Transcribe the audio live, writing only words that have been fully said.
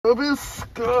Let me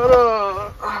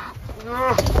scatter.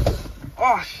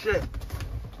 Oh shit.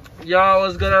 Yo,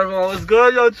 what's good, everyone? What's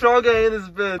good? Yo, Troll Gang in this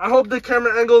bitch. I hope the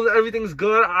camera angles and everything's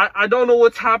good. I don't know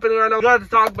what's happening right now. We got to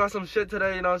talk about some shit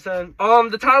today, you know what I'm saying?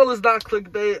 The title is not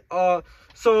clickbait.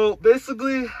 So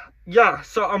basically, yeah,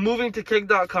 so I'm moving to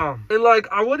kick.com. And like,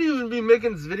 I wouldn't even be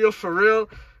making this video for real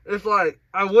if like,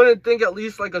 I wouldn't think at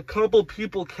least like a couple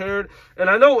people cared. And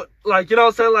I know, like, you know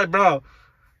what I'm saying? Like, bro,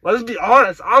 let's be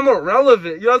honest, I'm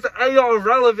irrelevant. You know what I'm saying? Hey, yo,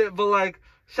 irrelevant, but like,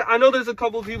 I know there's a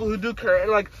couple of people who do care. And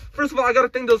like, first of all, I gotta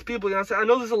thank those people, you know what I'm saying? I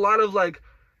know there's a lot of like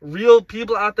real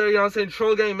people out there, you know what I'm saying,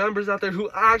 Troll Gang members out there who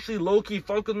actually low-key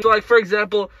fuck with me. So like, for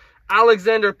example,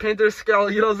 Alexander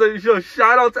Pinterscale, you know what I'm saying? Yo,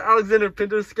 shout out to Alexander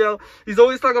Pinterscale. He's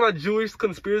always talking about Jewish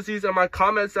conspiracies in my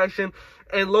comment section.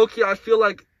 And low-key, I feel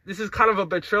like this is kind of a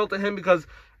betrayal to him because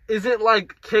isn't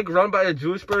like Kick run by a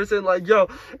Jewish person? Like, yo,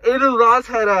 Aiden Ross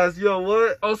head ass, yo,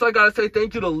 what? Also, I gotta say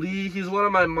thank you to Lee. He's one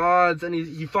of my mods and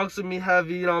he fucks with me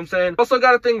heavy, you know what I'm saying? Also,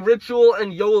 gotta thank Ritual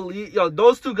and Yo Elite. Yo,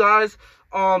 those two guys,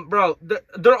 bro,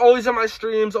 they're always in my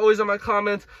streams, always in my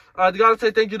comments. Gotta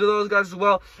say thank you to those guys as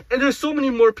well. And there's so many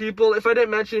more people. If I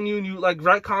didn't mention you and you like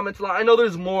write comments a lot, I know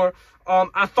there's more.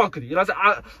 I fuck with you. You know what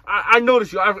I'm saying? I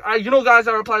noticed you. You know, guys,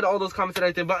 I reply to all those comments and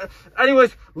everything. But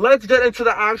anyways, let's get into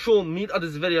the actual meat of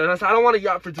this video. You know what I'm saying? I don't want to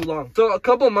yap for too long. So a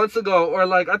couple months ago, or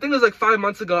like, I think it was like 5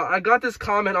 months ago, I got this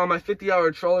comment on my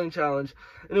 50-hour trolling challenge.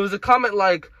 And it was a comment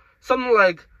like, something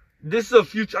like, this is a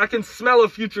future, I can smell a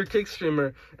future Kick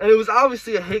streamer. And it was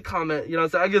obviously a hate comment. You know what I'm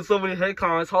saying? I get so many hate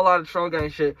comments, whole lot of Troll Gang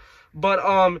shit. But,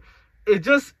 it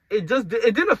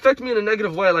didn't affect me in a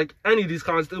negative way like any of these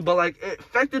comments do, but like it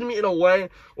affected me in a way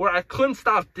where I couldn't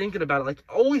stop thinking about it. Like, it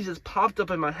always just popped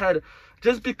up in my head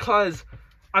just because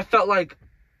I felt like,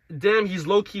 damn, he's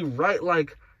low-key right.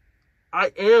 Like,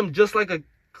 I am just like a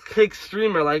Kick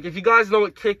streamer. Like, if you guys know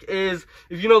what Kick is,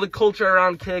 if you know the culture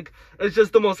around Kick, it's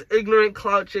just the most ignorant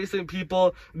clout chasing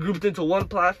people grouped into one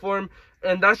platform.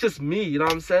 And that's just me, you know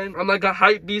what I'm saying? I'm like a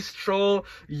hype beast troll,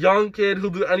 young kid who'll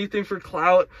do anything for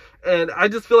clout. And I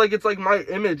just feel like it's like my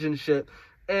image and shit.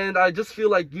 And I just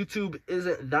feel like YouTube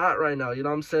isn't that right now, you know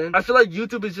what I'm saying? I feel like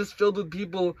YouTube is just filled with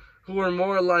people who are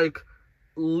more like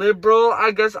liberal, I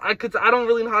guess. I don't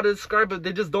really know how to describe it.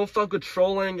 They just don't fuck with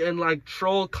trolling and like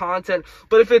troll content.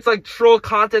 But if it's like troll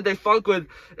content they fuck with,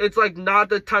 it's like not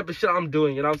the type of shit I'm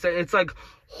doing, you know what I'm saying? It's like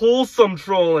wholesome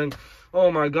trolling. Oh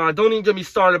my god, don't even get me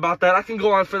started about that. I can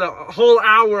go on for the whole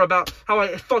hour about how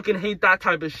I fucking hate that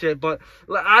type of shit, but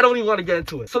I don't even want to get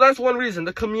into it. So that's one reason,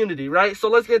 the community, right? So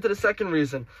let's get into the second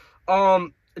reason.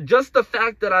 Just the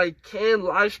fact that I can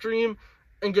live stream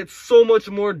and get so much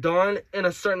more done in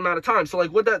a certain amount of time. So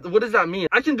like, what does that mean?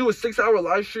 I can do a 6-hour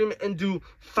live stream and do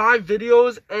 5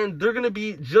 videos and they're gonna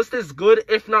be just as good,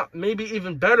 if not maybe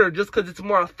even better, just because it's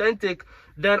more authentic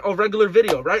than a regular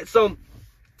video, right? So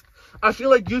I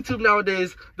feel like YouTube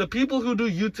nowadays, the people who do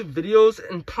YouTube videos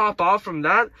and pop off from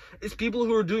that is people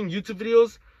who are doing YouTube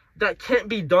videos that can't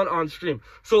be done on stream.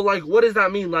 So like, what does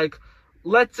that mean? Like,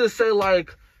 let's just say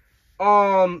like,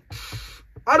 I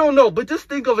don't know, but just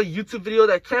think of a YouTube video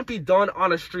that can't be done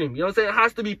on a stream. You know what I'm saying? It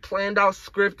has to be planned out,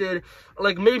 scripted,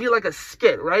 like maybe like a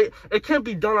skit, right? It can't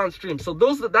be done on stream. So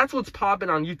that's what's popping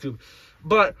on YouTube.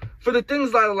 But for the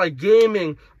things that are like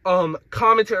gaming,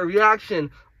 commentary,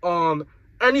 reaction,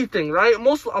 anything, right?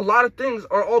 A lot of things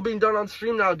are all being done on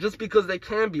stream now just because they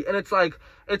can be. And it's like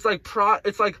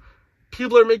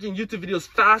people are making YouTube videos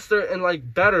faster and like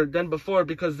better than before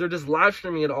because they're just live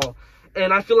streaming it all.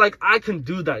 And I feel like I can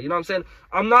do that, you know what I'm saying?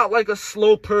 I'm not like a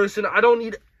slow person. I don't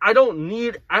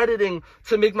need editing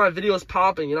to make my videos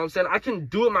popping, you know what I'm saying? I can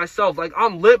do it myself. Like,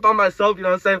 I'm lit by myself, you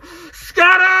know what I'm saying?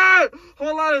 Scatter!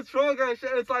 Whole lot of Troll Gang shit.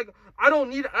 It's like, I don't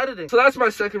need editing. So that's my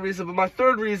second reason. But my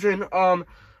third reason,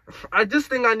 I just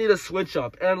think I need a switch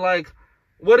up. And like,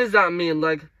 what does that mean?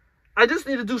 Like, I just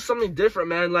need to do something different,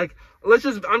 man. Like, I'm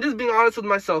just being honest with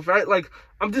myself, right? Like,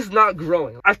 I'm just not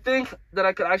growing. I think that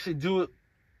I could actually do it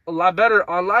a lot better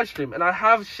on live stream, and I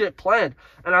have shit planned,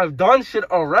 and I've done shit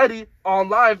already on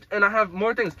live, and I have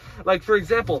more things. Like, for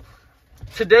example,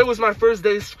 today was my first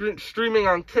day streaming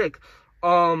on Kick,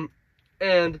 and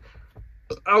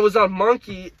I was on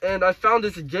Monkey, and I found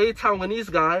this gay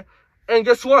Taiwanese guy, and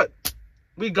guess what?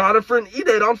 We got him for an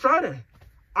e-date on Friday.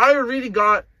 I already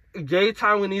got a gay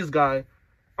Taiwanese guy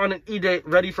on an e-date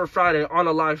ready for Friday on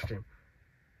a live stream.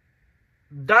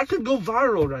 That could go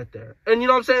viral right there. And you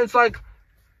know what I'm saying? It's like,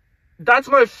 that's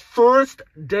my first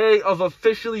day of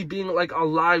officially being like a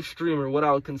live streamer, what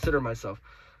I would consider myself.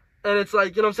 And it's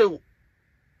like, you know what I'm saying?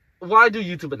 why do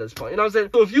YouTube at this point? You know what I'm saying?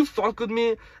 So if you fuck with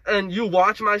me and you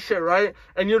watch my shit, right,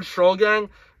 and you're troll gang,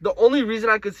 the only reason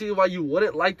I could see why you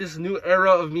wouldn't like this new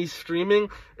era of me streaming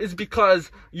is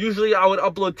because usually I would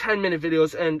upload 10-minute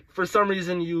videos, and for some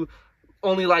reason you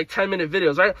only like 10-minute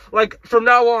videos, right? Like from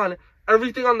now on,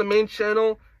 everything on the main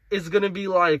channel is gonna be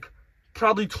like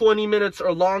probably 20 minutes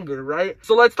or longer, right?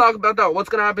 So let's talk about that. What's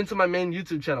gonna happen to my main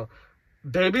YouTube channel?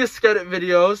 Baby is Scared It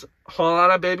videos, whole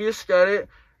lot of Baby is Scared It,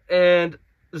 and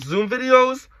Zoom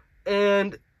videos,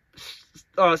 and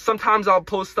sometimes I'll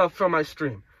post stuff from my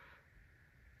stream.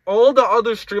 All the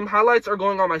other stream highlights are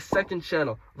going on my second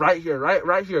channel, right here,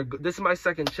 right here. This is my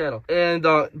second channel. And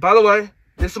by the way,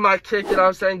 this is my kick, you know what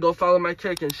I'm saying? Go follow my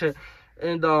kick and shit.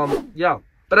 And yeah.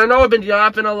 But I know I've been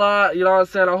yapping a lot, you know what I'm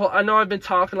saying? I know I've been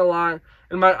talking a lot,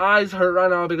 and my eyes hurt right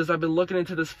now because I've been looking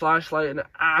into this flashlight, and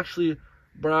actually,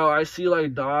 bro, I see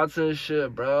like dots and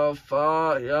shit, bro.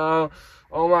 Fuck, yo.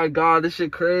 Oh my god, this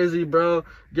shit crazy, bro.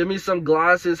 Give me some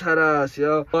glasses, head ass,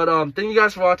 yo. But thank you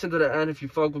guys for watching to the end if you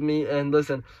fuck with me. And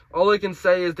listen, all I can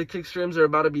say is the kick streams are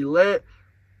about to be lit.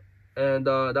 And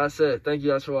that's it. Thank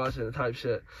you guys for watching the type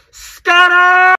shit. Scatter!